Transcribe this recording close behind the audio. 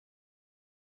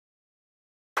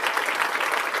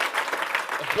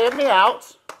Hear me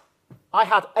out. I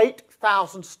had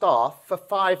 8,000 staff for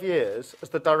 5 years as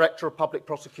the Director of Public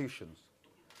Prosecutions.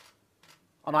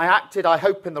 And I acted, I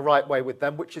hope, in the right way with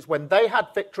them, which is when they had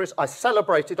victories, I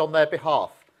celebrated on their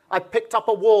behalf. I picked up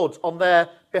awards on their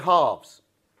behalves.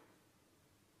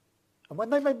 And when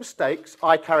they made mistakes,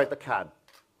 I carried the can.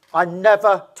 I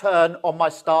never turn on my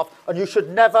staff, and you should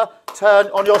never turn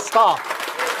on your staff.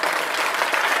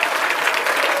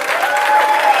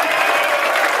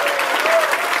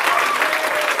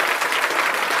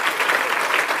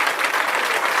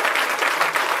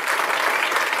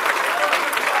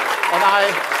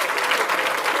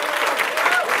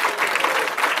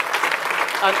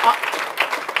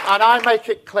 And I make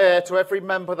it clear to every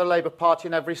member of the Labour Party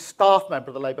and every staff member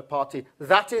of the Labour Party,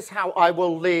 that is how I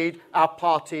will lead our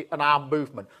party and our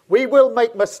movement. We will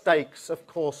make mistakes, of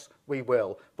course we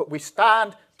will, but we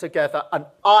stand together and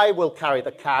I will carry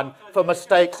the can for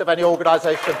mistakes of any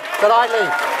organisation that I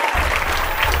lead.